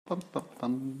Bum, bum,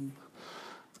 bum.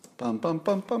 Bum, bum,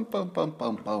 bum, bum, bum, bum,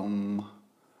 bum, bum.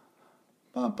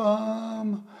 Bum,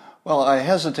 bum. Well, I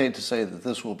hesitate to say that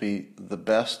this will be the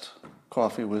best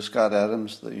coffee with Scott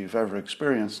Adams that you've ever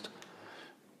experienced,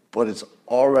 but it's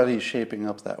already shaping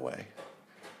up that way.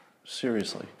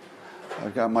 Seriously.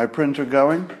 I've got my printer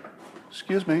going.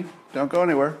 Excuse me, don't go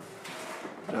anywhere.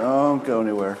 Don't go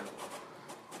anywhere.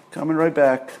 Coming right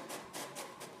back.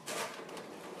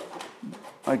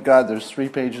 My God, there's 3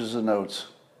 pages of notes.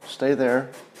 Stay there.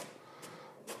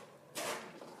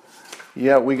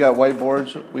 Yeah, we got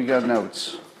whiteboards, we got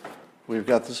notes. We've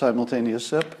got the simultaneous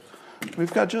sip.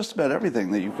 We've got just about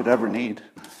everything that you could ever need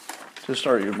to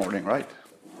start your morning right.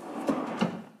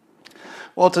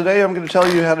 Well, today I'm going to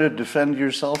tell you how to defend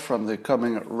yourself from the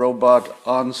coming robot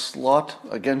onslaught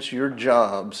against your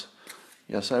jobs.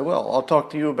 Yes, I will. I'll talk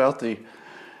to you about the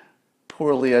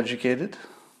poorly educated.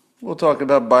 We'll talk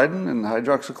about Biden and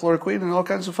hydroxychloroquine and all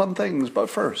kinds of fun things.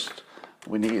 But first,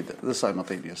 we need the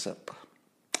simultaneous sip.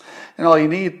 And all you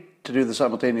need to do the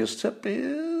simultaneous sip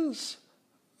is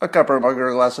a cup or a mug or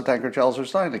a glass, a tankard, chalice or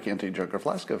stein, a canteen, jug or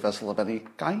flask, a vessel of any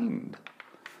kind.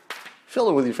 Fill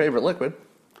it with your favorite liquid.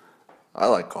 I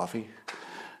like coffee.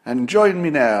 And join me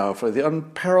now for the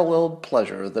unparalleled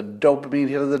pleasure, the dopamine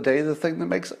hit of the day, the thing that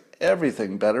makes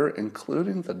everything better,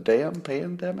 including the damn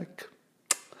pandemic.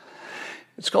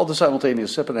 It's called the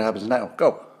simultaneous sip, and it happens now.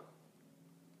 Go.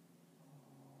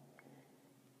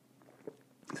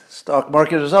 Stock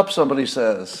market is up, somebody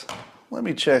says. Let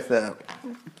me check that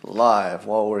live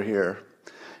while we're here.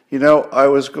 You know, I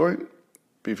was going,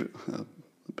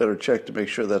 better check to make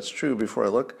sure that's true before I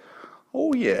look.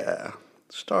 Oh, yeah.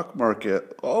 Stock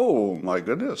market. Oh, my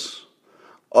goodness.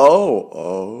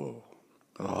 Oh.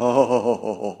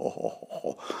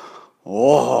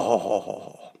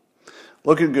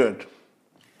 Looking good.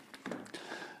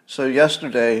 So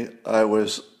yesterday I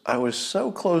was so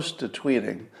close to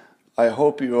tweeting, I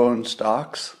hope you own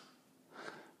stocks,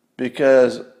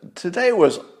 because today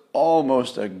was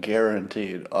almost a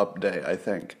guaranteed up day, I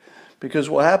think. Because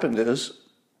what happened is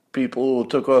people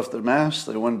took off their masks,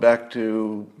 they went back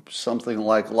to something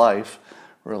like life,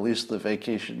 or at least the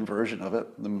vacation version of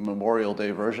it, the Memorial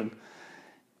Day version,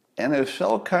 and it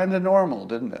felt kind of normal,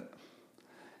 didn't it?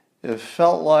 It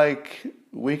felt like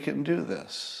we can do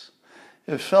this.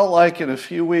 It felt like in a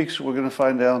few weeks we're going to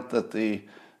find out that the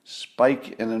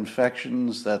spike in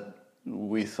infections that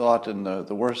we thought in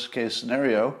the worst case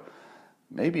scenario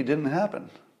maybe didn't happen.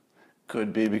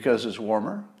 Could be because it's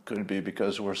warmer, could be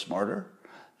because we're smarter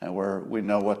and we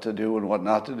know what to do and what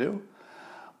not to do.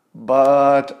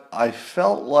 But I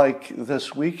felt like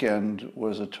this weekend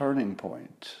was a turning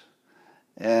point,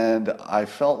 and I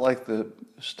felt like the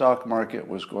stock market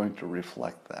was going to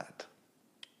reflect that.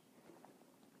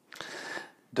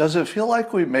 Does it feel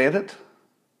like we made it?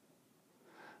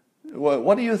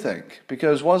 What do you think?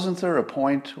 Because wasn't there a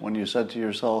point when you said to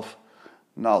yourself,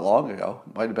 not long ago,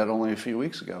 might have been only a few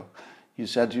weeks ago, you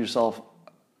said to yourself,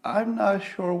 I'm not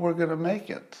sure we're going to make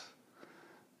it.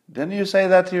 Didn't you say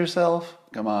that to yourself?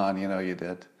 Come on, you know you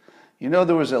did. You know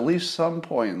there was at least some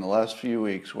point in the last few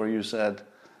weeks where you said,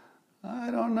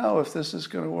 I don't know if this is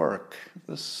going to work.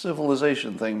 This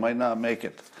civilization thing might not make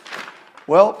it.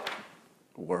 Well,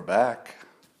 we're back.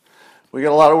 We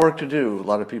got a lot of work to do. A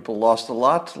lot of people lost a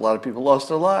lot. A lot of people lost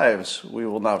their lives. We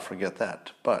will not forget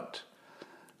that. But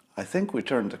I think we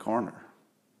turned the corner.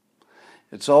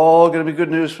 It's all going to be good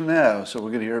news from now. So we're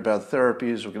going to hear about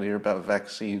therapies. We're going to hear about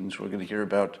vaccines. We're going to hear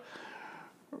about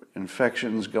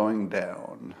infections going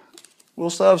down. We'll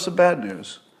still have some bad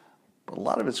news, but a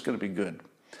lot of it's going to be good.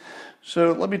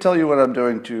 So let me tell you what I'm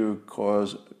doing to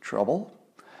cause trouble.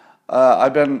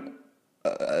 I've been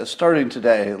starting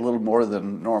today a little more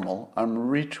than normal. I'm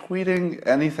retweeting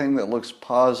anything that looks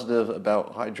positive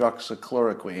about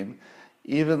hydroxychloroquine,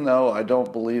 even though I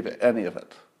don't believe any of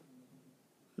it.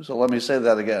 So let me say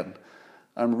that again.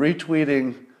 I'm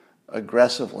retweeting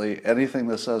aggressively anything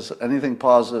that says anything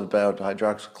positive about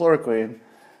hydroxychloroquine,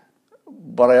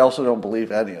 but I also don't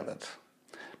believe any of it.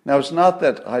 Now, it's not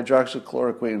that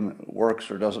hydroxychloroquine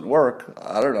works or doesn't work.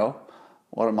 I don't know.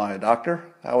 What am I, a doctor?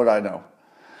 How would I know?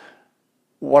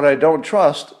 What I don't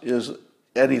trust is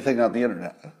anything on the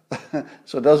internet.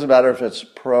 So it doesn't matter if it's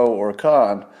pro or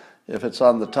con. If it's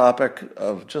on the topic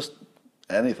of just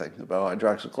anything about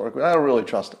hydroxychloroquine, I don't really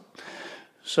trust it.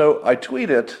 So I tweet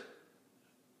it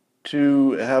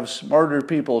to have smarter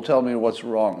people tell me what's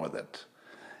wrong with it.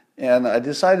 And I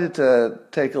decided to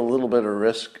take a little bit of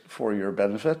risk for your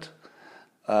benefit.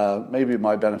 Maybe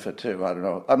my benefit too, I don't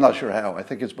know. I'm not sure how. I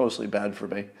think it's mostly bad for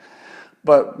me.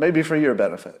 But maybe for your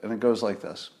benefit. And it goes like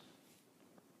this.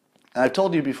 And I've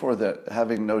told you before that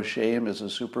having no shame is a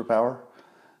superpower,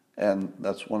 and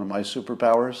that's one of my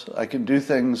superpowers. I can do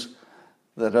things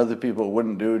that other people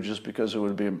wouldn't do just because it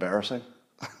would be embarrassing.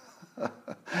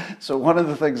 So one of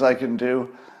the things I can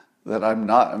do that I'm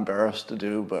not embarrassed to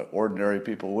do, but ordinary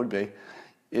people would be,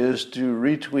 is to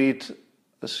retweet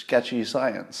sketchy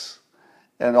science.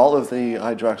 And all of the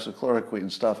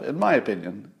hydroxychloroquine stuff, in my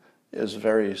opinion, is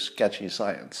very sketchy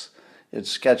science.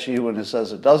 It's sketchy when it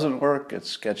says it doesn't work. It's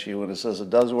sketchy when it says it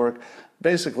does work.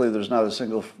 Basically, there's not a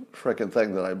single frickin'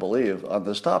 thing that I believe on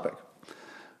this topic.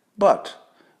 But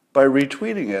by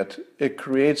retweeting it, it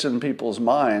creates in people's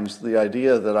minds the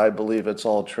idea that I believe it's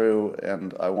all true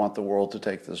and I want the world to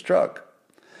take this drug.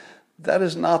 That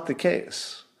is not the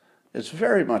case. It's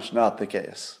very much not the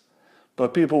case.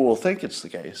 But people will think it's the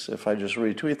case if I just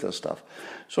retweet this stuff.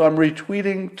 So I'm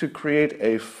retweeting to create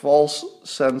a false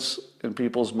sense in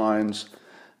people's minds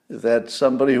that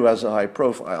somebody who has a high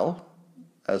profile,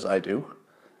 as I do,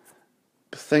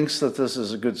 thinks that this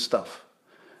is good stuff.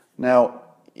 Now,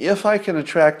 if I can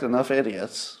attract enough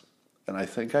idiots, and I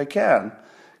think I can,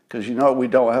 because you know what we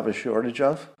don't have a shortage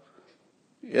of?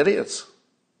 Idiots.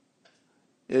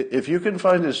 If you can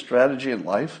find a strategy in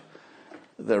life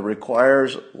that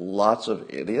requires lots of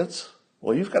idiots,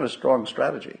 well, you've got a strong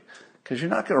strategy, because you're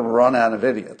not going to run out of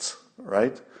idiots,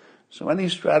 right? So any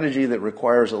strategy that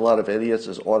requires a lot of idiots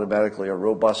is automatically a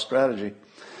robust strategy.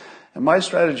 And my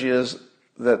strategy is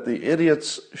that the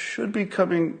idiots should be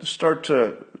start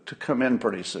to come in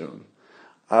pretty soon.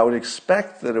 I would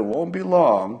expect that it won't be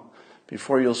long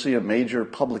before you'll see a major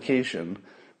publication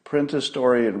print a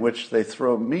story in which they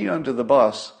throw me under the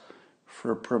bus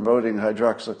for promoting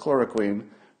hydroxychloroquine,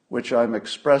 which I'm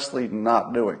expressly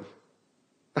not doing.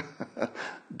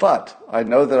 But I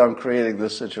know that I'm creating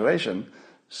this situation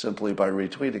simply by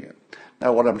retweeting it.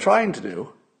 Now, what I'm trying to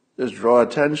do is draw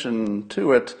attention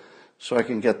to it so I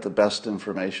can get the best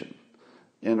information.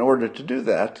 In order to do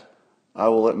that, I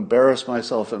will embarrass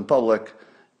myself in public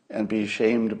and be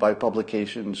shamed by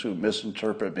publications who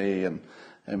misinterpret me and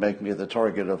make me the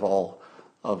target of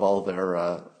all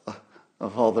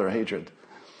their hatred.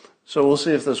 So we'll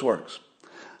see if this works.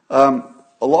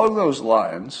 Along those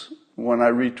lines, when I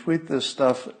retweet this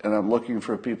stuff and I'm looking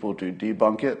for people to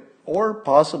debunk it or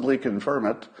possibly confirm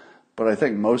it, but I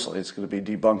think mostly it's going to be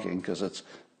debunking because it's,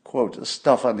 quote,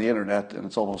 stuff on the internet and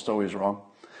it's almost always wrong.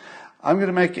 I'm going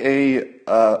to make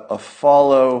a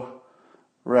follow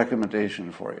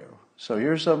recommendation for you. So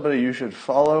here's somebody you should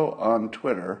follow on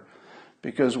Twitter,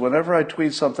 because whenever I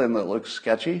tweet something that looks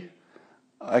sketchy,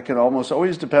 I can almost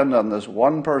always depend on this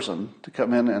one person to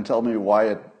come in and tell me why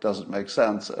it doesn't make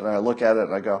sense. And I look at it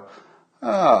and I go,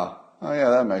 oh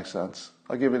yeah, that makes sense.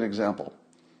 I'll give you an example.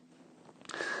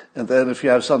 And then if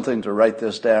you have something to write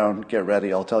this down, get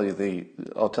ready. I'll tell you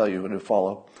who to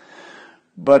follow.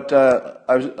 But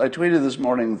I tweeted this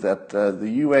morning that the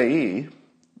UAE,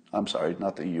 I'm sorry,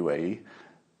 not the UAE.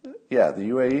 Yeah,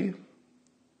 the UAE.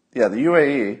 Yeah, the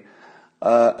UAE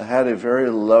had a very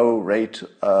low rate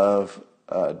of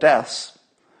deaths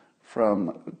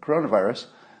from coronavirus.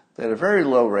 They had a very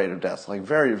low rate of deaths, like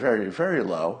very, very, very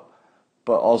low,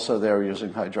 but also they were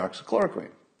using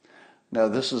hydroxychloroquine. Now,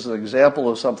 this is an example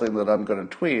of something that I'm going to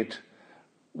tweet,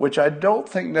 which I don't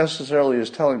think necessarily is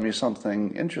telling me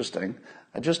something interesting.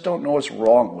 I just don't know what's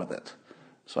wrong with it.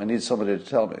 So I need somebody to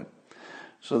tell me.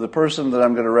 So the person that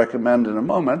I'm going to recommend in a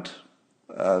moment,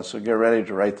 so get ready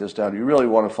to write this down. You really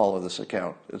want to follow this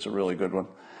account. It's a really good one.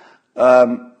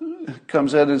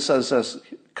 Comes in and says this,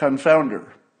 confounder,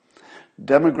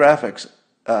 demographics,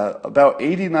 about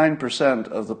 89%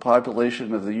 of the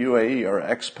population of the UAE are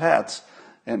expats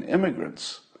and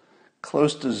immigrants.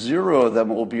 Close to zero of them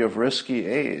will be of risky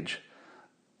age.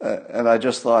 And I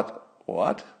just thought,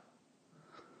 what?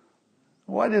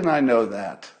 Why didn't I know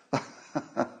that?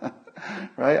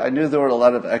 Right? I knew there were a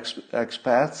lot of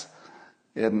expats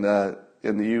in the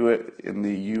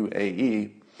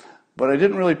UAE, but I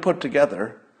didn't really put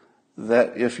together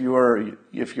that if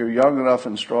you're young enough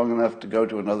and strong enough to go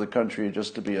to another country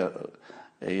just to be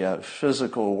a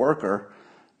physical worker,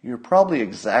 you're probably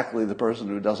exactly the person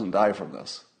who doesn't die from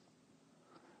this.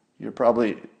 You're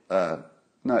probably not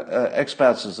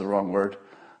expats is the wrong word.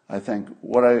 I think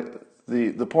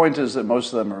the point is that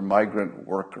most of them are migrant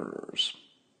workers.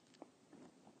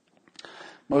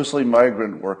 Mostly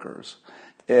migrant workers.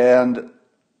 And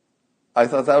I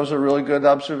thought that was a really good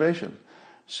observation.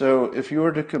 So if you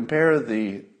were to compare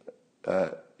the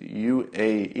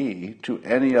UAE to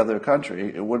any other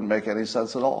country, it wouldn't make any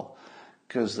sense at all,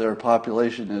 because their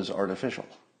population is artificial.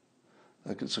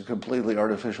 Like, it's a completely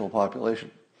artificial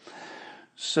population.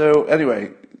 So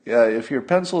anyway, if your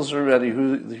pencils are ready,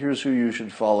 here's who you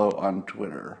should follow on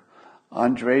Twitter.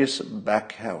 Andreas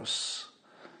Backhaus.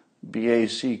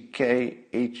 Backhaus.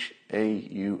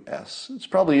 It's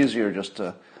probably easier just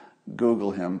to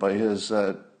Google him, but his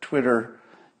Twitter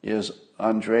is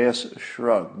Andreas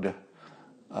Shrugged.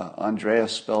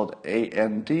 Andreas spelled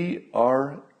Andreas,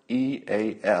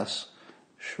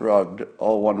 Shrugged,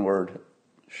 all one word,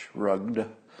 Shrugged. All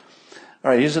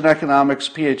right, he's an economics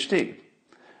PhD.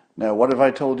 Now, what have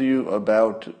I told you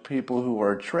about people who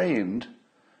are trained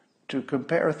to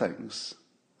compare things?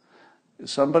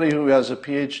 Somebody who has a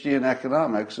PhD in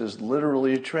economics is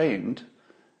literally trained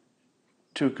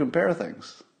to compare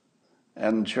things.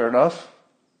 And sure enough,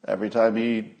 every time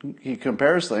he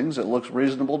compares things, it looks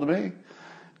reasonable to me.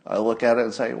 I look at it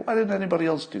and say, why didn't anybody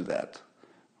else do that?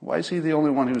 Why is he the only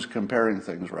one who's comparing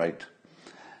things right?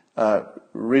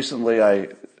 Recently,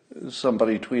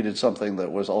 somebody tweeted something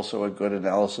that was also a good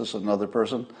analysis of another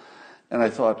person, and I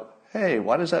thought, hey,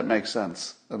 why does that make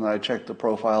sense? And then I checked the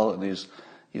profile, and he's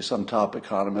some top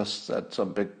economist at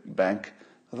some big bank.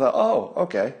 I thought, oh,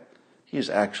 okay, he's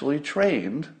actually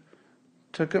trained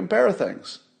to compare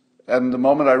things. And the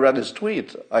moment I read his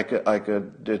tweet, I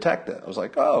could detect it. I was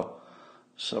like, oh,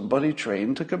 somebody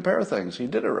trained to compare things. He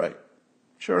did it right.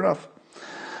 Sure enough.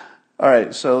 All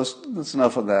right, so that's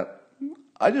enough of that.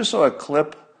 I just saw a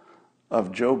clip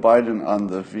of Joe Biden on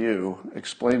The View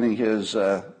explaining his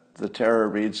the Tara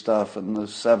Reade stuff and the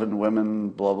 7 women,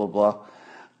 blah, blah,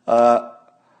 blah.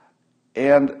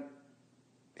 And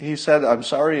he said, I'm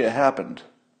sorry it happened.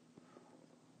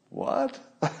 What?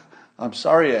 I'm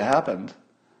sorry it happened.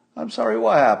 I'm sorry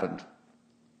what happened?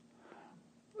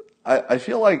 I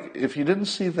feel like if you didn't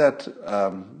see that,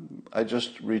 I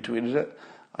just retweeted it.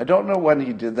 I don't know when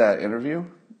he did that interview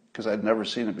because I'd never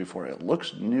seen it before. It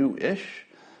looks new-ish,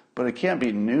 but it can't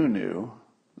be new.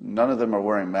 None of them are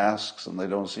wearing masks and they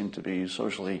don't seem to be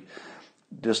socially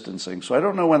distancing. So I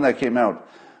don't know when that came out,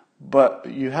 but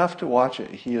you have to watch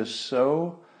it. He is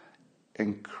so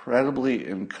incredibly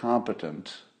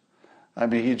incompetent. I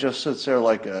mean, he just sits there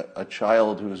like a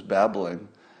child who's babbling.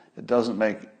 It doesn't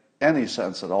make any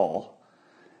sense at all.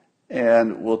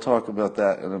 And we'll talk about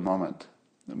that in a moment,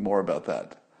 more about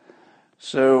that.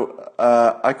 So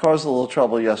I caused a little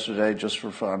trouble yesterday just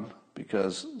for fun,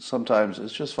 because sometimes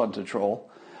it's just fun to troll.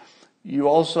 You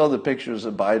all saw the pictures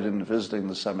of Biden visiting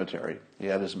the cemetery. He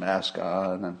had his mask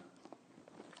on and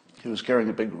he was carrying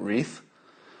a big wreath.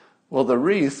 Well, the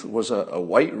wreath was a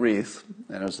white wreath,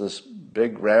 and it was this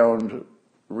big round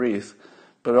wreath,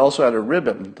 but it also had a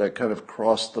ribbon that kind of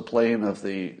crossed the plane of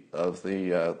the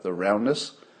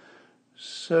roundness.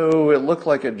 So it looked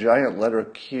like a giant letter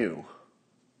Q.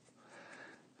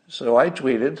 So I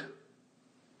tweeted,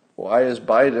 why is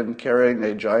Biden carrying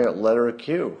a giant letter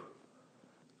Q?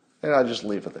 And I just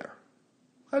leave it there.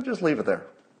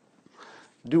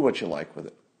 Do what you like with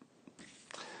it.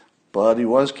 But he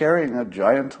was carrying a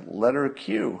giant letter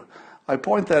Q. I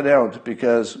point that out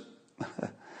because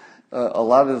a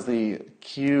lot of the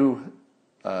Q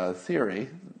theory,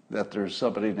 that there's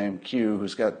somebody named Q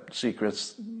who's got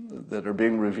secrets that are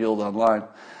being revealed online.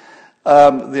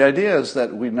 The idea is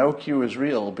that we know Q is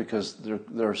real because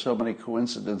there are so many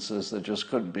coincidences that just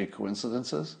couldn't be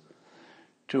coincidences.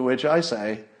 To which I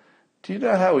say, do you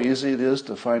know how easy it is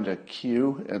to find a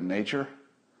Q in nature?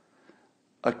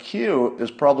 A Q is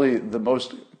probably the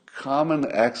most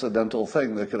common accidental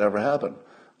thing that could ever happen.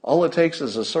 All it takes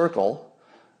is a circle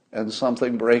and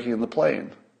something breaking the plane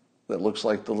that looks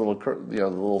like the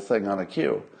little thing on a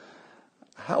Q.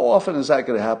 How often is that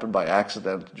going to happen by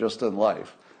accident just in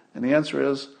life? And the answer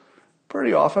is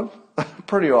pretty often.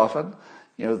 Pretty often.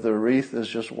 The wreath is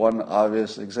just one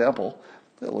obvious example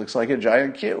that looks like a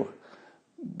giant Q.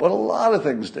 But a lot of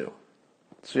things do.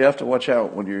 So you have to watch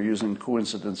out when you're using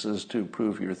coincidences to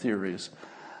prove your theories.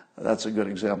 That's a good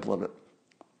example of it.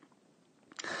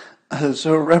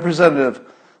 So Representative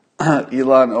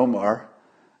Ilhan Omar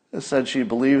said she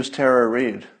believes Tara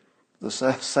Reade, the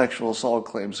sexual assault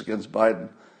claims against Biden,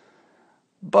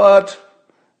 but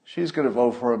she's going to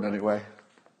vote for him anyway.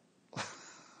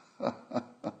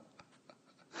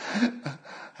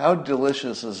 How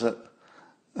delicious is it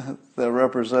that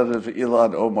Representative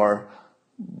Ilhan Omar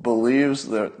believes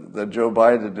that Joe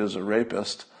Biden is a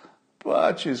rapist,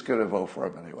 but she's going to vote for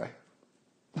him anyway.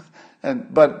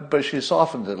 But she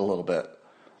softened it a little bit.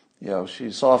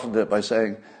 She softened it by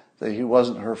saying that he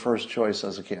wasn't her first choice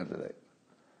as a candidate.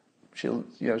 She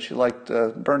liked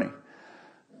Bernie,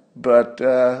 but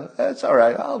it's all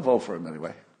right. I'll vote for him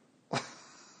anyway.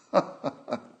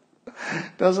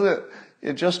 Doesn't it?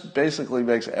 It just basically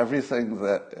makes everything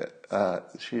that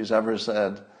she's ever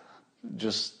said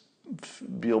just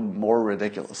be more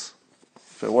ridiculous,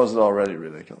 if it wasn't already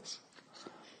ridiculous.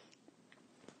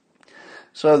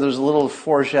 So there's a little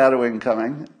foreshadowing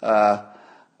coming. I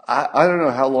don't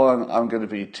know how long I'm going to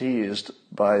be teased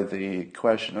by the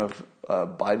question of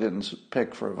Biden's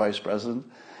pick for vice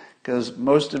president, because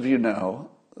most of you know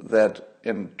that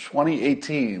in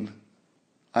 2018,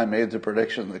 I made the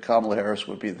prediction that Kamala Harris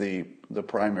would be the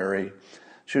primary,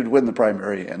 she would win the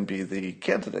primary and be the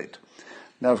candidate.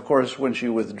 Now, of course, when she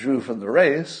withdrew from the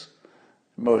race,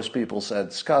 most people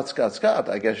said, Scott,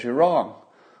 I guess you're wrong.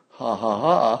 Ha ha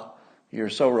ha, you're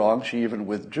so wrong, she even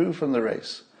withdrew from the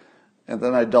race. And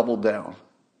then I doubled down,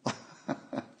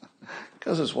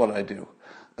 because it's what I do.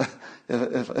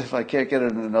 If I can't get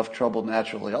in enough trouble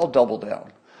naturally, I'll double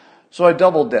down. So I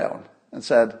doubled down and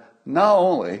said, not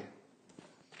only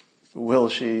will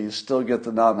she still get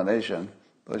the nomination,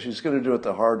 but she's going to do it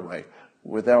the hard way,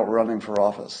 without running for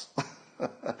office.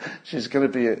 She's going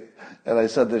to be, and I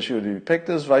said that she would be picked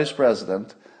as vice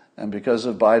president, and because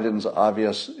of Biden's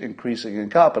obvious increasing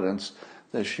incompetence,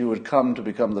 that she would come to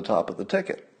become the top of the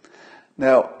ticket.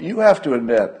 Now, you have to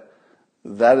admit,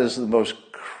 that is the most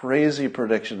crazy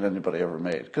prediction anybody ever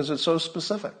made, because it's so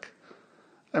specific.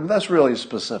 I mean, that's really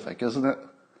specific, isn't it?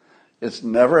 It's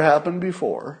never happened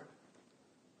before.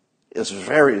 It's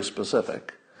very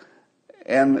specific.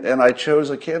 And I chose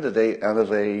a candidate out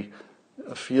of a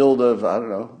field of, I don't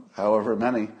know, however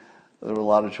many. There were a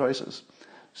lot of choices.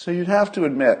 So you'd have to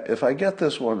admit, if I get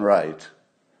this one right,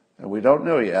 and we don't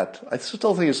know yet, I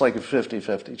still think it's like a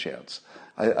 50-50 chance.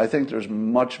 I think there's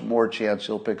much more chance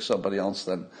you'll pick somebody else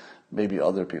than maybe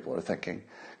other people are thinking.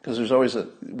 Because there's always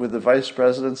with the vice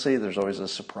presidency, there's always a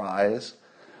surprise.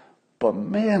 But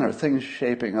man, are things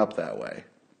shaping up that way,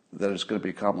 that it's going to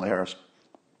be Kamala Harris.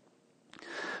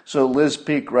 So Liz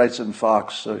Peek writes in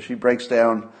Fox, so she breaks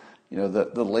down,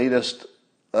 the latest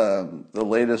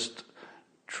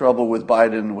trouble with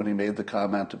Biden when he made the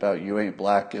comment about you ain't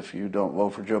black if you don't vote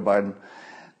for Joe Biden.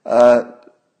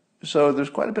 So there's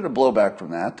quite a bit of blowback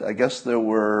from that. I guess there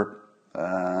was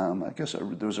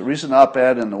a recent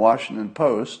op-ed in the Washington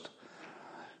Post.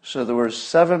 So there were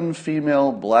 7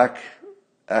 female black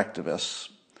activists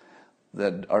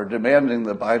that are demanding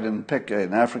that Biden pick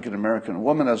an African-American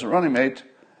woman as a running mate,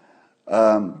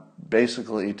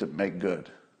 basically to make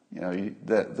good.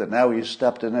 That now he's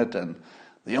stepped in it, and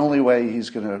the only way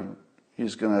he's gonna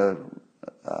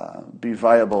be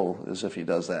viable is if he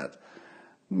does that.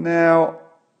 Now,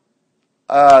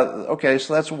 okay,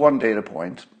 so that's one data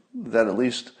point, that at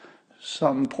least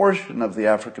some portion of the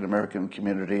African American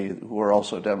community, who are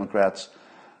also Democrats,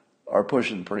 are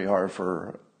pushing pretty hard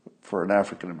for an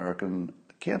African American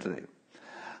candidate.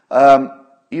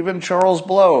 Even Charles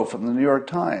Blow from the New York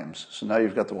Times. So now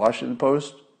you've got the Washington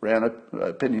Post ran an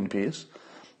opinion piece,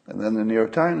 and then the New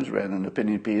York Times ran an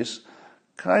opinion piece,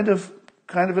 kind of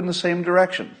in the same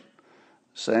direction.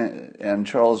 And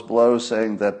Charles Blow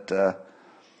saying that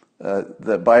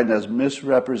that Biden has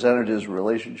misrepresented his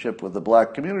relationship with the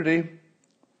black community,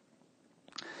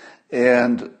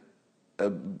 and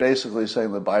basically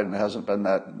saying that Biden hasn't been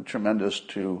that tremendous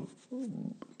to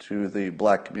the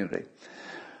black community.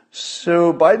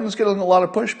 So Biden's getting a lot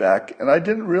of pushback, and I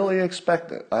didn't really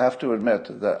expect it. I have to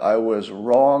admit that I was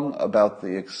wrong about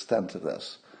the extent of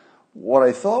this. What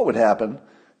I thought would happen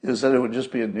is that it would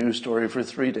just be a news story for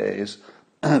 3 days.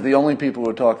 The only people who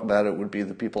would talk about it would be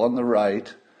the people on the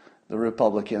right, the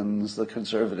Republicans, the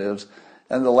conservatives,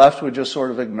 and the left would just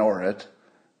sort of ignore it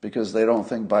because they don't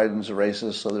think Biden's a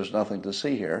racist, so there's nothing to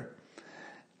see here.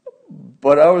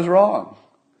 But I was wrong,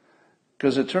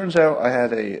 because it turns out I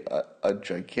had a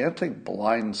gigantic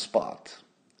blind spot,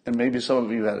 and maybe some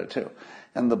of you had it too.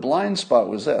 And the blind spot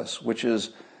was this, which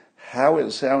is how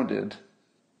it sounded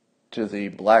to the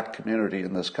black community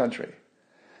in this country.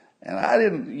 And I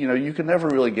didn't, you can never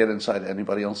really get inside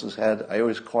anybody else's head. I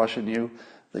always caution you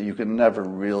that you can never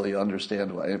really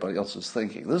understand what anybody else is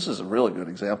thinking. This is a really good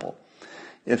example.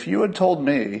 If you had told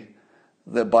me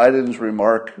that Biden's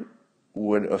remark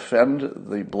would offend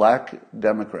the black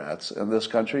Democrats in this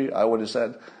country, I would have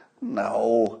said,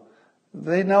 no,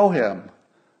 they know him.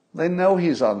 They know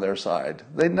he's on their side.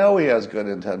 They know he has good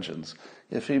intentions.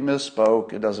 If he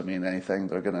misspoke, it doesn't mean anything.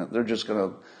 They're just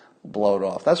gonna blow it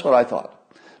off. That's what I thought.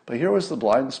 But here was the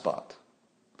blind spot.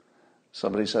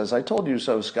 Somebody says, I told you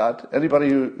so, Scott. Anybody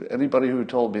who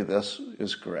told me this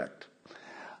is correct.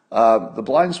 The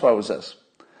blind spot was this.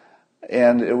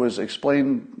 And it was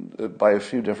explained by a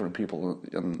few different people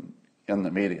in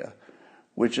the media,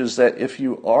 which is that if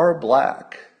you are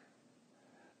black,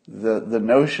 the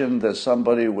notion that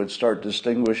somebody would start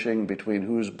distinguishing between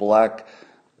who's black,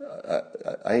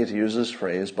 I hate to use this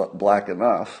phrase, but black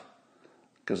enough,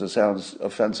 because it sounds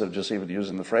offensive just even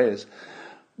using the phrase.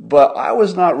 But I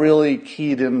was not really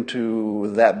keyed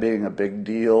into that being a big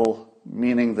deal,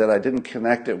 meaning that I didn't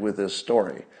connect it with this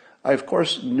story. I, of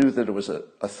course, knew that it was a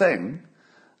thing.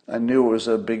 I knew it was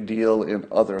a big deal in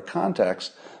other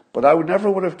contexts, but I never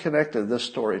would have connected this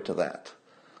story to that.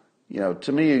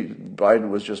 To me, Biden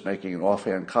was just making an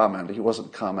offhand comment. He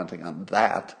wasn't commenting on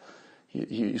that.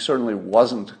 He certainly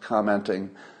wasn't commenting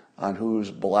on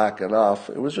who's black enough.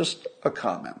 It was just a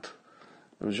comment.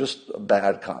 It was just a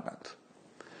bad comment.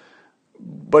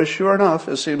 But sure enough,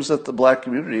 it seems that the black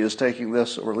community is taking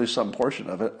this, or at least some portion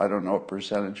of it. I don't know what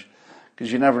percentage,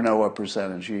 because you never know what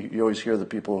percentage. You always hear the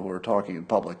people who are talking in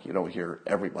public. You don't hear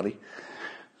everybody.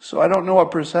 So I don't know what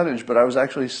percentage, but I was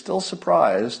actually still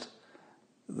surprised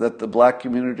that the black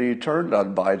community turned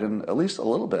on Biden at least a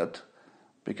little bit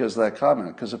because of that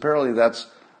comment. Because apparently that's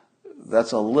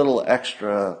a little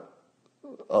extra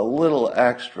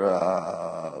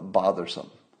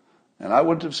bothersome. And I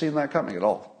wouldn't have seen that coming at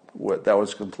all. That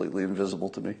was completely invisible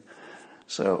to me.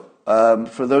 So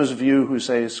for those of you who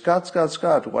say,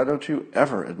 Scott, why don't you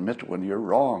ever admit when you're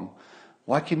wrong?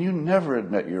 Why can you never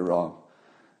admit you're wrong?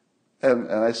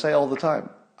 And I say all the time,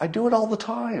 I do it all the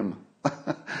time.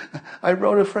 I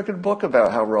wrote a frickin' book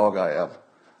about how wrong I am.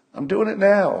 I'm doing it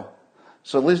now.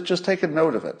 So at least just take a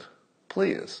note of it.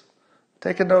 Please.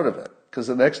 Take a note of it. Because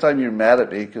the next time you're mad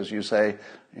at me because you say,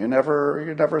 you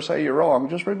never say you're wrong,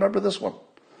 just remember this one.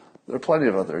 There are plenty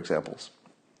of other examples.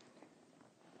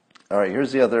 All right,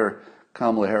 here's the other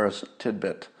Kamala Harris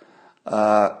tidbit.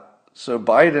 So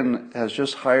Biden has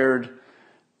just hired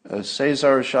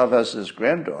Cesar Chavez's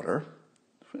granddaughter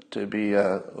to be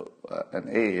an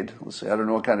aide. Let's say, I don't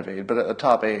know what kind of aide, but a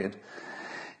top aide.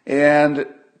 And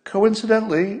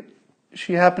coincidentally,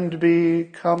 she happened to be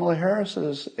Kamala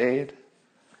Harris's aide.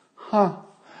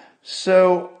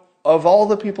 So of all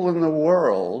the people in the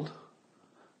world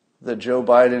that Joe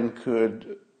Biden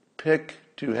could pick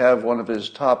to have one of his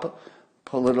top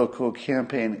political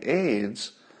campaign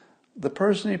aides, the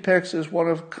person he picks is one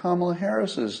of Kamala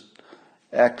Harris's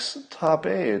ex-top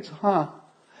aides.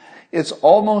 It's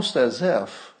almost as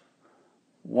if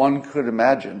one could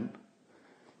imagine,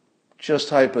 just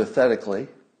hypothetically,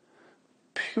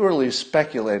 purely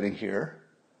speculating here,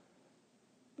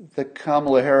 that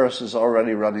Kamala Harris is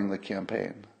already running the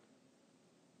campaign.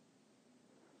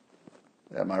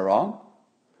 Am I wrong?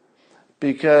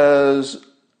 Because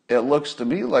it looks to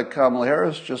me like Kamala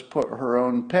Harris just put her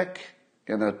own pick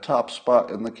in a top spot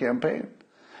in the campaign.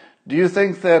 Do you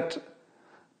think that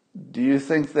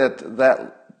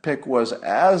that pick was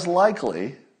as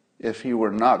likely if he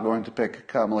were not going to pick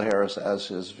Kamala Harris as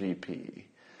his VP?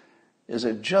 Is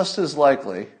it just as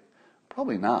likely?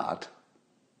 Probably not.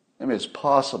 I mean, it's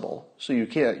possible. So you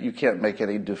can't make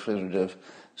any definitive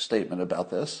statement about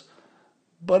this.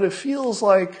 But it feels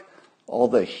like all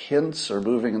the hints are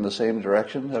moving in the same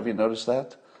direction. Have you noticed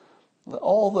that?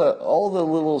 All the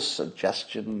little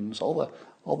suggestions, all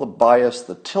the bias,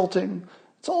 the tilting,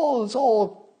 it's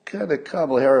all kind of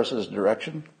Kamala Harris's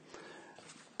direction.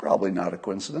 Probably not a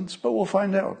coincidence, but we'll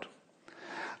find out.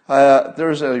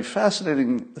 There's a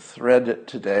fascinating thread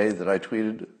today that I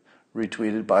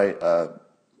retweeted by,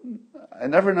 I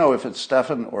never know if it's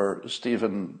Stephen or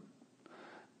Stephen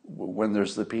when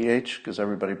there's the PH, because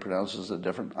everybody pronounces it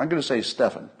different. I'm going to say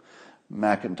Stephen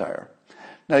McIntyre.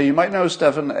 Now, you might know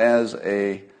Stephen as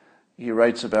he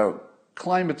writes about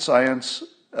climate science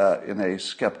in a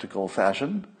skeptical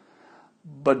fashion,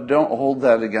 but don't hold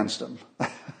that against him,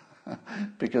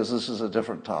 because this is a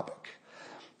different topic.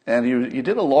 And he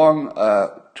did a long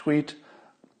tweet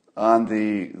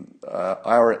on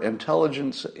our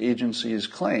intelligence agency's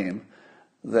claim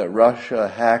that Russia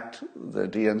hacked the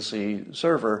DNC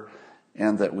server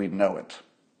and that we know it.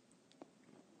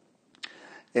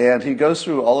 And he goes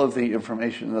through all of the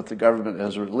information that the government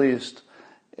has released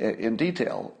in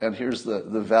detail, and here's the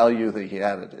value that he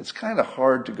added. It's kind of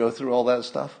hard to go through all that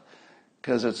stuff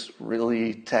because it's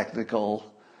really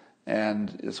technical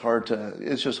and it's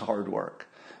just hard work.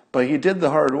 But he did the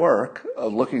hard work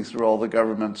of looking through all the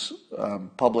government's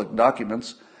public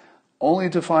documents,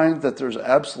 only to find that there's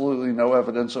absolutely no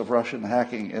evidence of Russian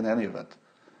hacking in any of it.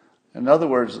 In other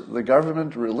words, the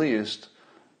government released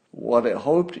what it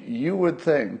hoped you would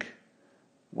think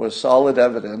was solid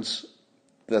evidence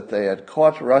that they had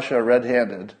caught Russia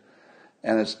red-handed,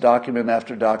 and it's document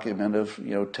after document of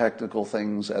technical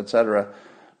things, etc.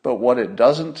 But what it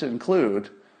doesn't include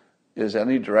is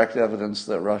any direct evidence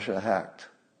that Russia hacked.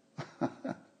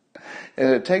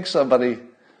 And it takes somebody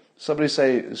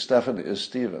say Stephen is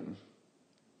Stephen.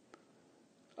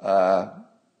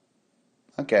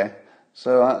 Okay,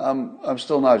 So I'm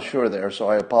still not sure there, so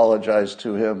I apologize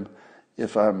to him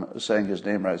if I'm saying his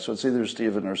name right. So it's either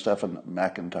Stephen or Stephen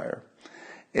McIntyre.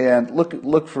 And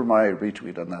look for my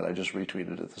retweet on that. I just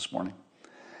retweeted it this morning.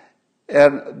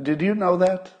 And did you know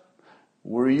that?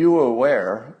 Were you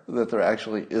aware that there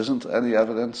actually isn't any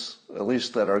evidence, at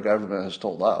least that our government has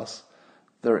told us,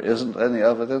 there isn't any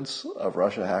evidence of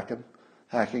Russia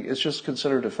hacking? It's just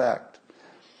considered a fact.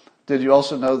 Did you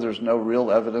also know there's no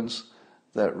real evidence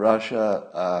that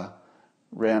Russia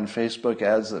ran Facebook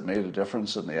ads that made a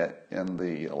difference in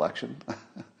the election?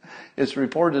 It's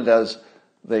reported as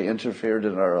they interfered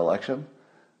in our election.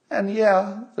 And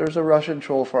yeah, there's a Russian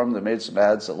troll farm that made some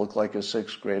ads that looked like a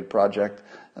sixth grade project,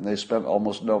 and they spent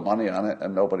almost no money on it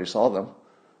and nobody saw them.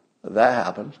 That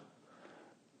happened.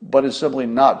 But it's simply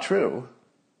not true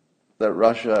that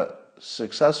Russia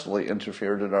successfully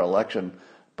interfered in our election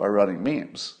by running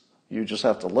memes. You just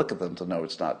have to look at them to know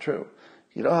it's not true.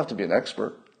 You don't have to be an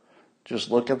expert.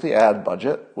 Just look at the ad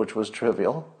budget, which was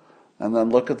trivial, and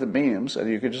then look at the memes, and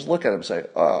you could just look at them and say,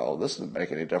 oh, this didn't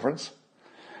make any difference.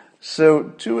 So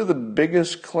two of the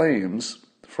biggest claims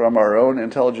from our own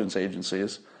intelligence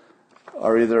agencies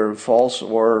are either false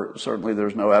or certainly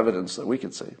there's no evidence that we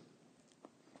can see.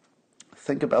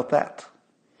 Think about that.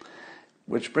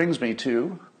 Which brings me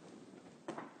to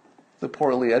the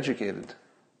poorly educated.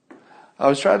 I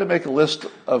was trying to make a list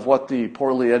of what the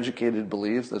poorly educated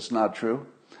believe that's not true.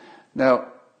 Now,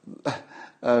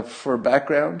 for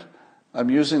background,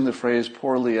 I'm using the phrase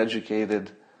poorly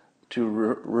educated to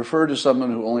refer to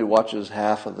someone who only watches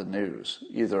half of the news,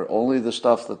 either only the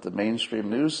stuff that the mainstream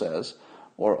news says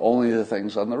or only the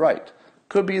things on the right.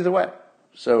 Could be either way.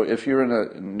 So if you're in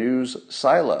a news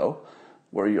silo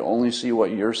where you only see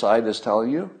what your side is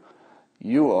telling you,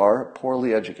 you are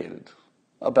poorly educated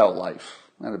about life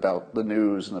and about the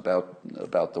news and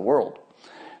about the world.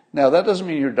 Now, that doesn't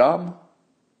mean you're dumb.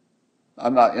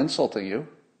 I'm not insulting you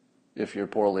if you're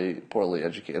poorly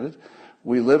educated.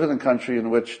 We live in a country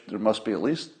in which there must be at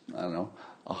least,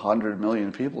 100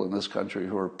 million people in this country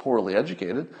who are poorly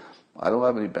educated. I don't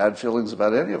have any bad feelings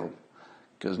about any of them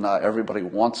because not everybody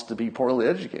wants to be poorly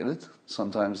educated.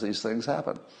 Sometimes these things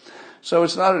happen. So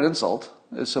it's not an insult.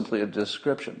 It's simply a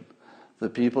description. The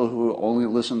people who only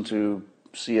listen to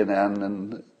CNN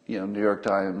and New York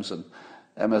Times and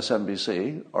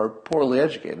MSNBC are poorly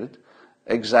educated,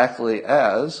 exactly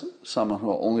as someone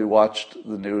who only watched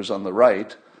the news on the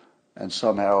right and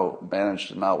somehow managed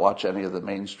to not watch any of the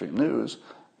mainstream news,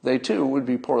 they too would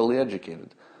be poorly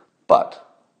educated. But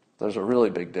there's a really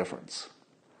big difference.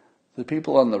 The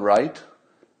people on the right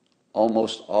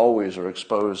almost always are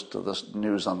exposed to the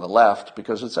news on the left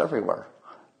because it's everywhere.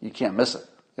 You can't miss it.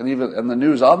 And the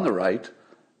news on the right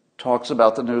talks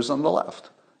about the news on the left.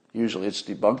 Usually it's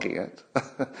debunking it,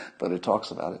 but it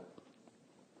talks about it.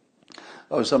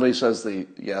 Oh, somebody says the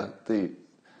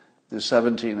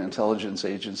 17 intelligence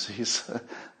agencies.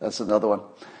 That's another one.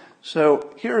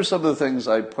 So here are some of the things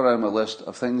I put on my list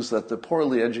of things that the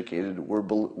poorly educated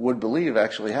would believe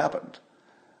actually happened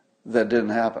that didn't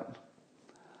happen.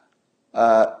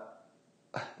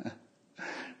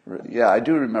 Yeah, I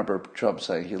do remember Trump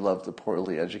saying he loved the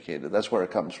poorly educated. That's where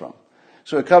it comes from.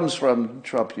 So it comes from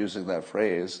Trump using that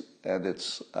phrase, and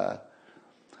it's,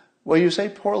 well, you say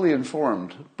poorly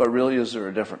informed, but really is there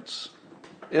a difference?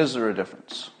 Is there a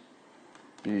difference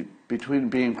between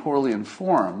being poorly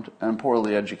informed and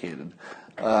poorly educated?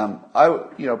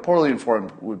 Poorly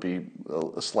informed would be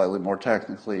slightly more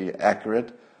technically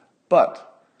accurate,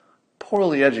 but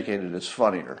poorly educated is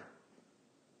funnier.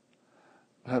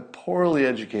 Poorly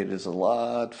educated is a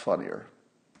lot funnier.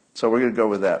 So we're going to go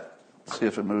with that, see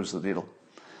if it moves the needle.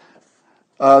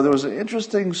 There was an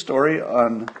interesting story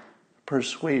on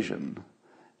persuasion,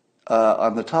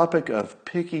 on the topic of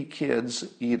picky kids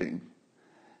eating.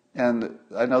 And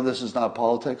I know this is not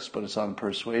politics, but it's on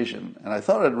persuasion. And I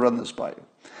thought I'd run this by you.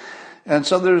 And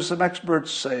so there's some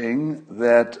experts saying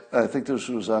that, I think this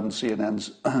was on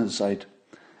CNN's site,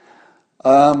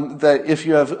 that if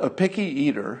you have a picky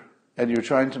eater, and you're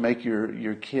trying to make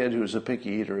your kid who's a picky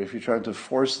eater, if you're trying to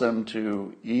force them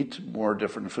to eat more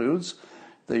different foods,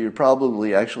 that you're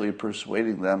probably actually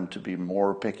persuading them to be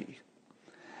more picky.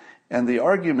 And the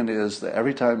argument is that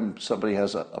every time somebody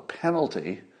has a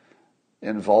penalty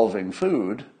involving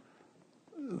food,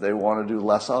 they want to do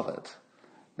less of it.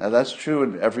 Now that's true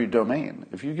in every domain.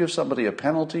 If you give somebody a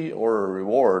penalty or a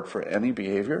reward for any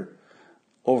behavior,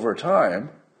 over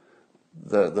time,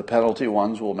 the penalty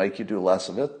ones will make you do less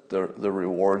of it. The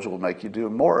rewards will make you do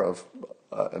more of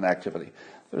an activity.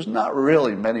 There's not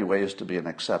really many ways to be an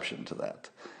exception to that.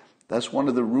 That's one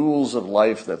of the rules of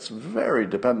life that's very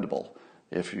dependable.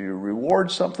 If you reward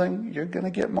something, you're going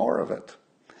to get more of it.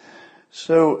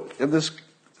 So in this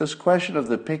question of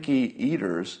the picky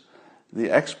eaters, the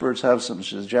experts have some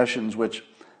suggestions which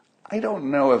I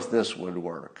don't know if this would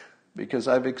work, because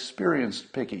I've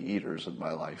experienced picky eaters in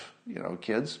my life,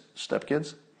 kids,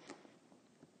 stepkids.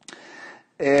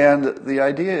 And the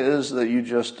idea is that you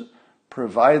just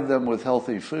provide them with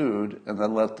healthy food and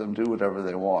then let them do whatever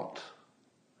they want.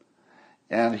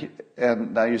 And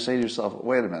now you say to yourself,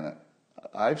 wait a minute,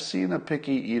 I've seen a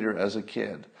picky eater as a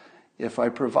kid. If I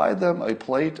provide them a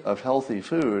plate of healthy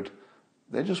food,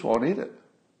 they just won't eat it.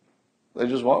 They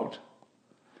just won't.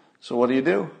 So what do?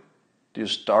 Do you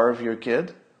starve your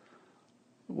kid?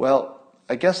 Well,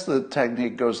 I guess the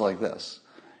technique goes like this.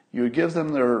 You would give them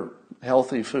their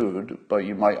healthy food, but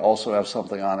you might also have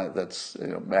something on it that's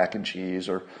mac and cheese,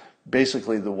 or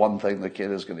basically the one thing the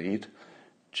kid is going to eat.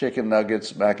 Chicken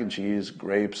nuggets, mac and cheese,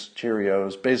 grapes,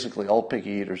 Cheerios. Basically, all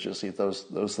picky eaters just eat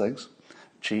those things.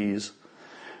 Cheese.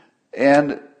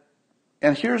 And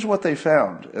here's what they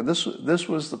found. And this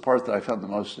was the part that I found the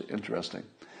most interesting.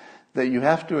 That you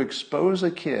have to expose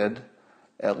a kid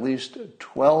at least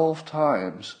 12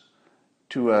 times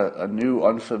to a new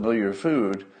unfamiliar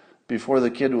food before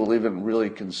the kid will even really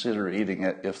consider eating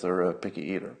it if they're a picky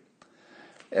eater.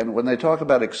 And when they talk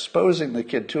about exposing the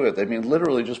kid to it, they mean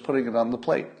literally just putting it on the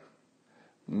plate.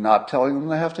 Not telling them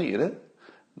they have to eat it,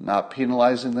 not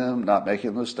penalizing them, not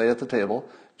making them stay at the table,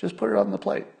 just put it on the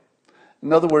plate.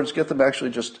 In other words, get them actually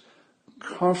just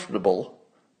comfortable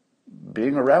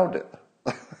being around it.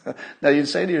 Now you'd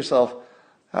say to yourself,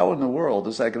 how in the world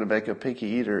is that going to make a picky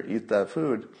eater eat that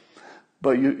food?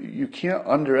 But you can't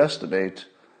underestimate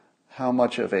how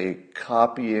much of a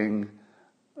copying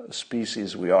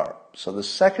species we are. So the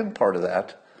second part of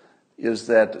that is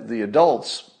that the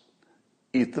adults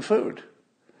eat the food.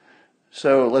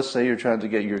 So let's say you're trying to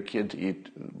get your kid to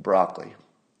eat broccoli.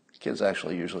 Kids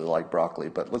actually usually like broccoli,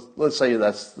 but let's say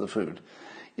that's the food.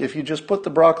 If you just put the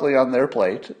broccoli on their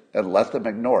plate and let them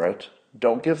ignore it,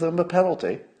 don't give them a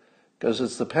penalty, because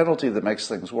it's the penalty that makes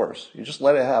things worse. You just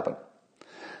let it happen.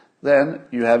 Then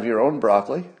you have your own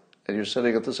broccoli, and you're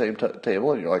sitting at the same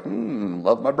table, and you're like,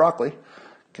 love my broccoli.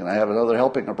 Can I have another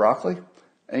helping of broccoli?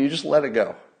 And you just let it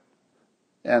go.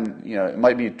 And, it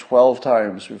might be 12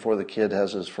 times before the kid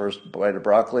has his first bite of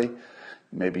broccoli.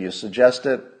 Maybe you suggest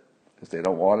it. If they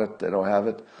don't want it, they don't have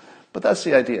it. But that's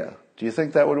the idea. Do you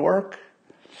think that would work?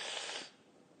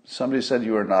 Somebody said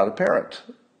you are not a parent.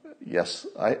 Yes,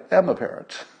 I am a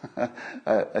parent.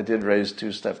 I did raise 2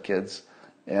 stepkids,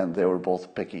 and they were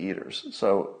both picky eaters.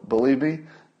 So believe me,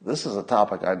 this is a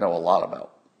topic I know a lot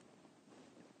about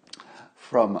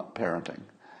from parenting.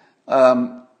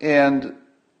 And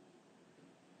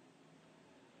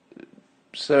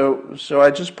so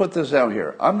I just put this out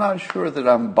here. I'm not sure that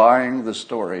I'm buying the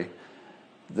story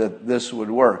that this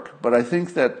would work, but I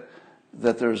think that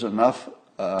there's enough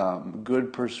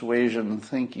good persuasion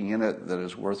thinking in it that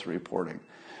is worth reporting.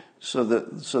 So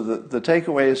the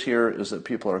takeaways here is that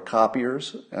people are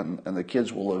copiers, and the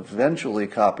kids will eventually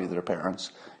copy their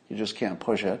parents. You just can't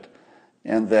push it.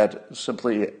 And that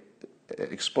simply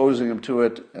exposing them to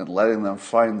it and letting them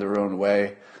find their own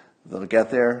way, they'll get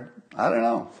there. I don't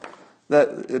know.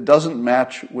 That it doesn't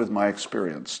match with my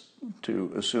experience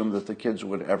to assume that the kids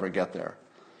would ever get there.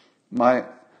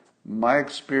 My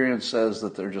experience says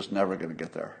that they're just never going to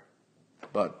get there,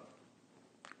 but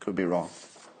could be wrong.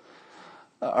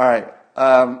 All right.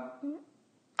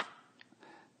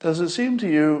 Does it seem to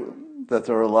you that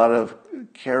there are a lot of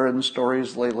Karen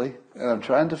stories lately? And I'm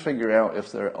trying to figure out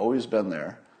if they've always been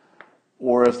there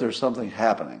or if there's something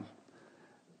happening.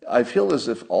 I feel as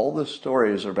if all the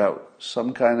stories are about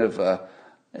some kind of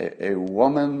a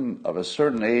woman of a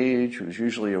certain age who's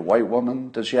usually a white woman.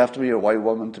 Does she have to be a white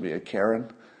woman to be a Karen?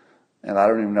 And I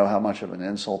don't even know how much of an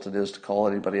insult it is to call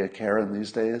anybody a Karen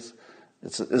these days.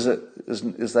 Is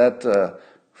that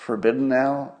forbidden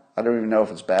now? I don't even know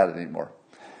if it's bad anymore.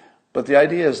 But the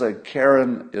idea is that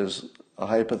Karen is a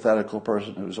hypothetical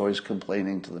person who's always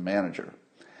complaining to the manager.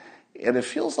 And it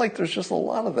feels like there's just a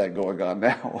lot of that going on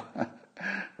now,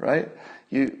 right?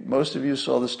 Most of you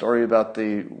saw the story about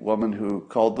the woman who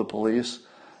called the police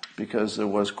because there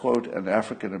was, quote, an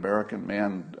African-American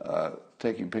man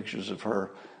taking pictures of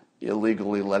her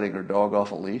illegally letting her dog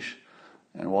off a leash.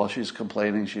 And while she's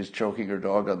complaining, she's choking her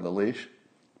dog on the leash.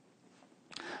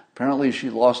 Apparently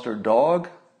she lost her dog.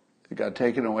 It got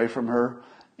taken away from her,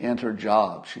 and her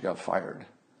job. She got fired.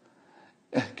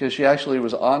 Because she actually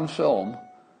was on film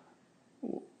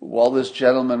while this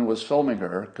gentleman was filming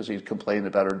her, because he'd complained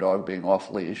about her dog being off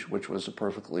leash, which was a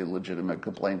perfectly legitimate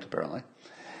complaint apparently.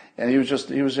 And he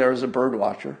was there as a bird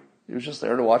watcher. He was just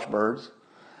there to watch birds.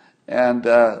 And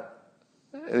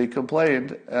he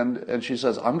complained, and she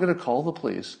says, I'm going to call the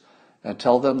police and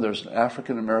tell them there's an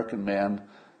African-American man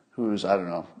who's, I don't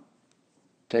know,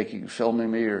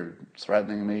 filming me or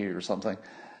threatening me or something.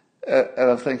 And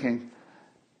I'm thinking,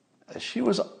 she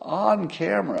was on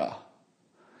camera.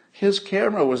 His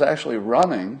camera was actually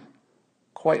running,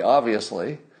 quite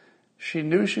obviously. She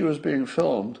knew she was being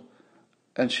filmed,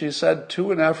 and she said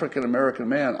to an African-American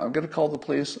man, I'm going to call the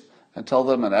police and tell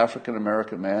them an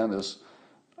African-American man is,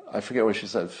 I forget what she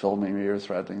said, filming me or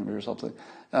threatening me or something.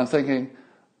 And I'm thinking,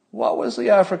 what was the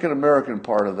African-American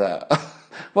part of that?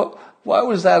 Well, why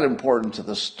was that important to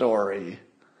the story?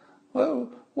 Well,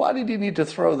 why did you need to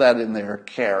throw that in there,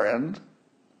 Karen?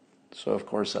 So, of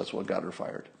course, that's what got her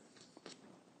fired.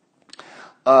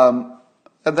 And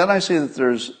then I see that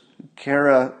there's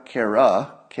Kara,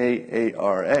 K-A-R-A,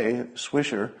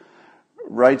 Swisher,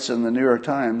 writes in the New York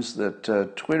Times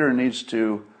that Twitter needs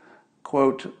to,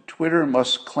 quote, Twitter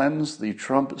must cleanse the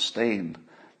Trump stain.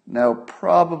 Now,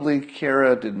 probably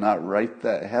Kara did not write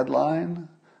that headline.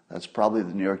 That's probably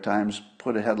the New York Times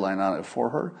put a headline on it for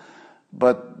her.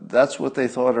 But that's what they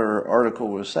thought her article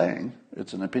was saying.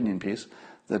 It's an opinion piece,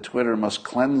 that Twitter must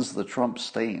cleanse the Trump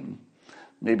stain.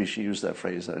 Maybe she used that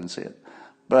phrase, I didn't see it.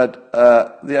 But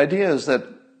the idea is that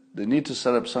they need to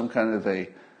set up some kind of an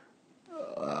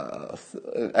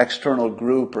external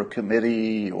group or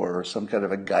committee or some kind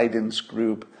of a guidance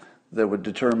group that would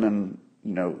determine,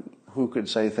 who could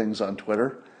say things on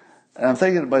Twitter. And I'm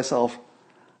thinking to myself,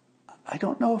 I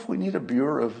don't know if we need a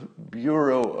bureau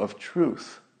of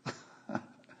truth.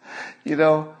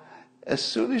 As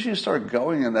soon as you start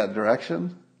going in that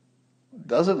direction,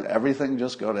 doesn't everything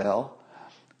just go to hell?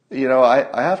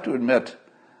 I have to admit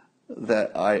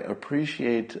that I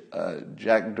appreciate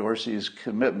Jack Dorsey's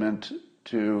commitment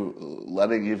to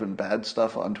letting even bad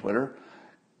stuff on Twitter,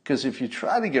 because if you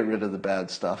try to get rid of the bad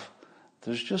stuff,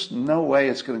 there's just no way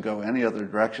it's going to go any other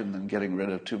direction than getting rid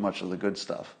of too much of the good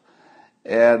stuff.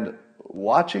 And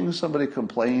watching somebody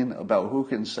complain about who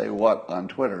can say what on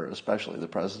Twitter, especially the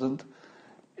president,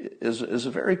 is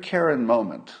a very Karen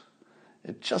moment.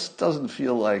 It just doesn't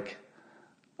feel like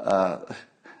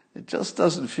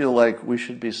we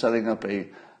should be setting up a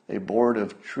board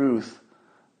of truth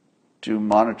to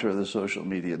monitor the social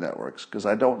media networks, because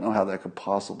I don't know how that could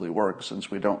possibly work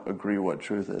since we don't agree what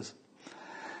truth is.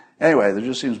 Anyway, there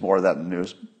just seems more of that in the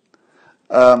news.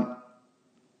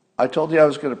 I told you I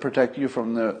was going to protect you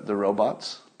from the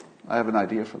robots. I have an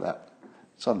idea for that.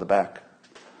 It's on the back.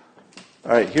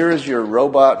 All right, here is your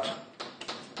robot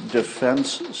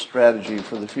defense strategy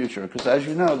for the future, because as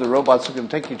you know, the robots are going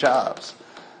to take your jobs.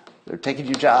 They're taking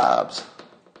your jobs,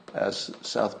 as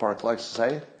South Park likes to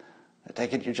say. They're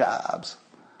taking your jobs.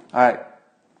 All right.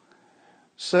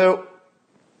 So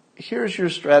here's your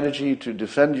strategy to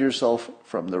defend yourself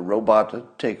from the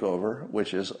robot takeover,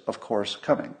 which is, of course,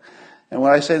 coming. And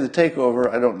when I say the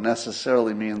takeover, I don't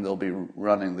necessarily mean they'll be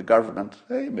running the government.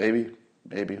 Hey, maybe,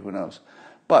 who knows.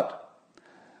 But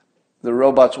the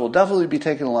robots will definitely be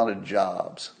taking a lot of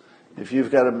jobs. If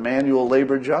you've got a manual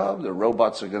labor job, the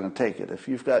robots are going to take it. If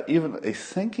you've got even a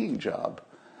thinking job,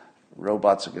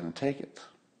 robots are going to take it.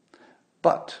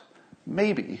 But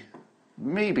maybe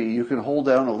you can hold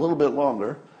down a little bit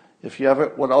longer if you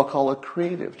have what I'll call a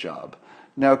creative job.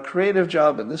 Now, creative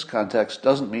job in this context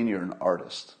doesn't mean you're an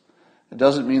artist. It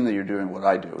doesn't mean that you're doing what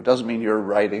I do. It doesn't mean you're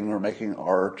writing or making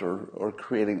art or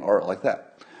creating art like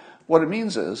that. What it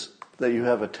means is that you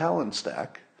have a talent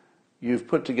stack. You've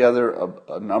put together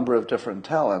a number of different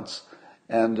talents,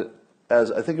 and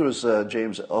as I think it was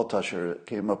James Altucher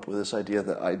came up with this idea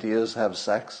that ideas have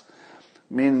sex,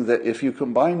 meaning that if you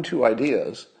combine two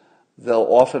ideas, they'll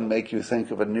often make you think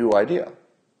of a new idea.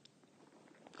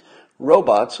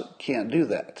 Robots can't do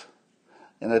that.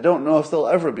 And I don't know if they'll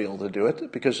ever be able to do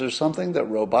it, because there's something that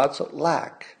robots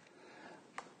lack.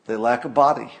 They lack a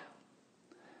body.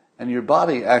 And your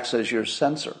body acts as your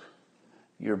sensor.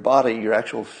 Your body, your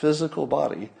actual physical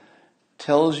body,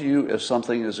 tells you if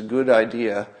something is a good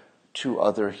idea to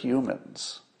other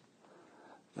humans.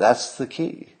 That's the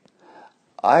key.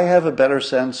 I have a better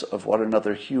sense of what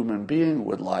another human being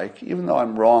would like, even though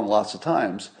I'm wrong lots of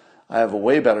times. I have a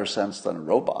way better sense than a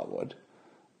robot would.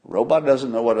 A robot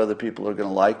doesn't know what other people are going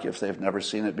to like if they've never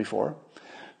seen it before.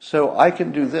 So I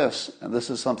can do this, and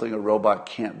this is something a robot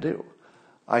can't do.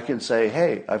 I can say,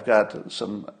 hey, I've got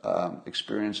some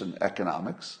experience in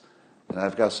economics, and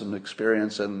I've got some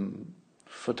experience in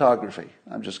photography.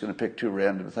 I'm just going to pick two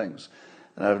random things.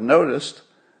 And I've noticed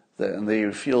that in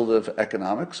the field of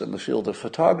economics and the field of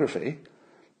photography,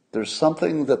 there's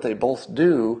something that they both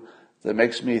do that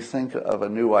makes me think of a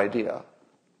new idea.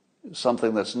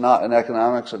 something that's not in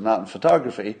economics and not in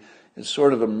photography. It's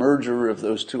sort of a merger of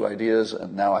those two ideas,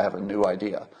 and now I have a new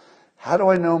idea. How do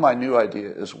I know my new idea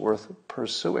is worth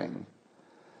pursuing?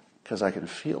 Because I can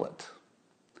feel it.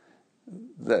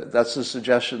 That's the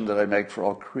suggestion that I make for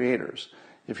all creators.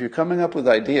 If you're coming up with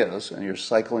ideas and you're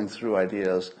cycling through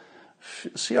ideas,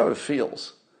 see how it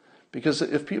feels. Because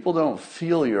if people don't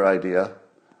feel your idea,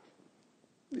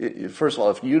 first of all,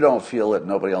 if you don't feel it,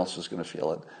 nobody else is going to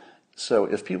feel it. So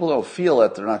if people don't feel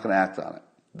it, they're not going to act on it.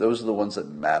 Those are the ones that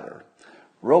matter.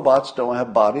 Robots don't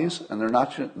have bodies, and they're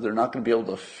not going to be able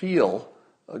to feel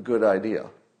a good idea.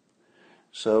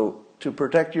 So to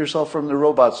protect yourself from the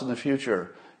robots in the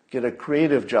future, get a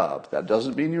creative job. That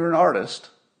doesn't mean you're an artist.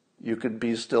 You could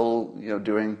be still,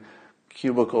 doing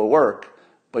cubicle work,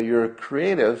 but you're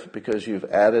creative because you've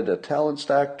added a talent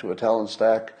stack to a talent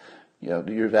stack.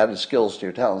 You've added skills to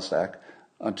your talent stack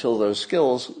until those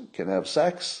skills can have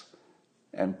sex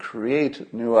and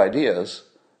create new ideas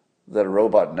that a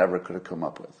robot never could have come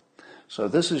up with. So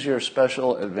this is your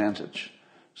special advantage.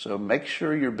 So make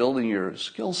sure you're building your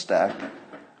skill stack,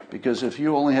 because if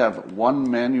you only have one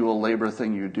manual labor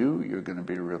thing you do, you're going to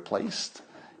be replaced.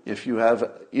 If you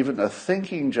have even a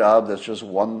thinking job that's just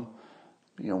one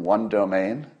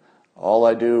domain, all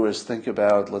I do is think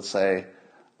about, let's say,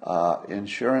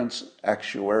 insurance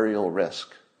actuarial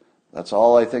risk. That's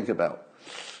all I think about.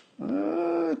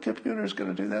 Computer's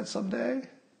going to do that someday.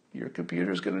 Your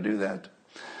computer's going to do that.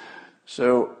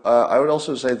 So I would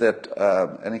also say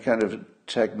that any kind of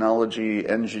technology,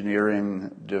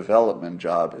 engineering, development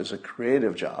job is a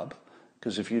creative job.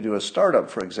 Because if you do a startup,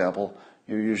 for example,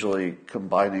 you're usually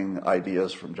combining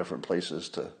ideas from different places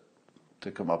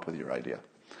to come up with your idea.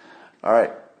 All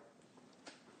right.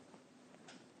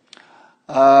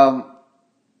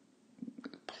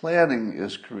 Planning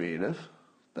is creative.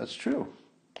 That's true.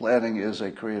 Planning is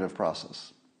a creative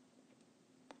process.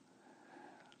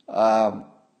 All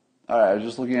right, I'm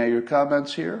just looking at your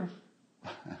comments here.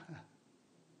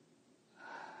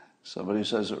 Somebody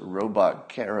says robot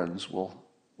Karens will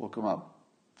come up.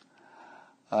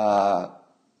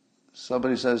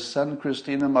 Somebody says, send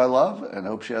Christina my love and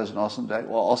hope she has an awesome day.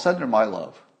 Well, I'll send her my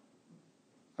love.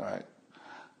 All right.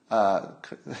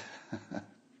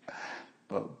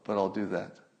 But I'll do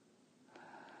that.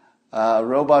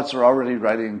 Robots are already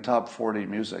writing top 40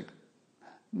 music.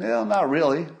 No, not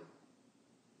really.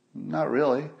 Not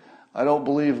really. I don't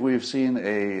believe we've seen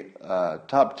a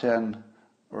top 10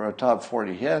 or a top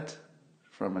 40 hit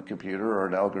from a computer or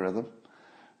an algorithm.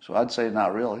 So I'd say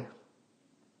not really.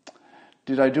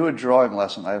 Did I do a drawing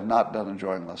lesson? I have not done a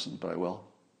drawing lesson, but I will.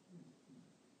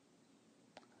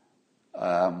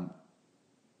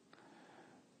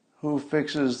 Who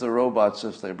fixes the robots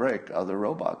if they break? Other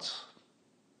robots.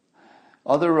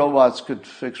 Other robots could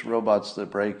fix robots that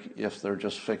break if they're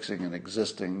just fixing an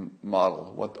existing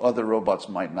model. What other robots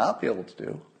might not be able to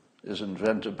do is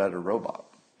invent a better robot.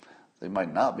 They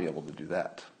might not be able to do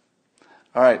that.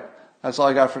 All right, that's all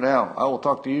I got for now. I will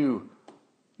talk to you,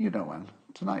 when,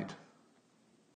 tonight.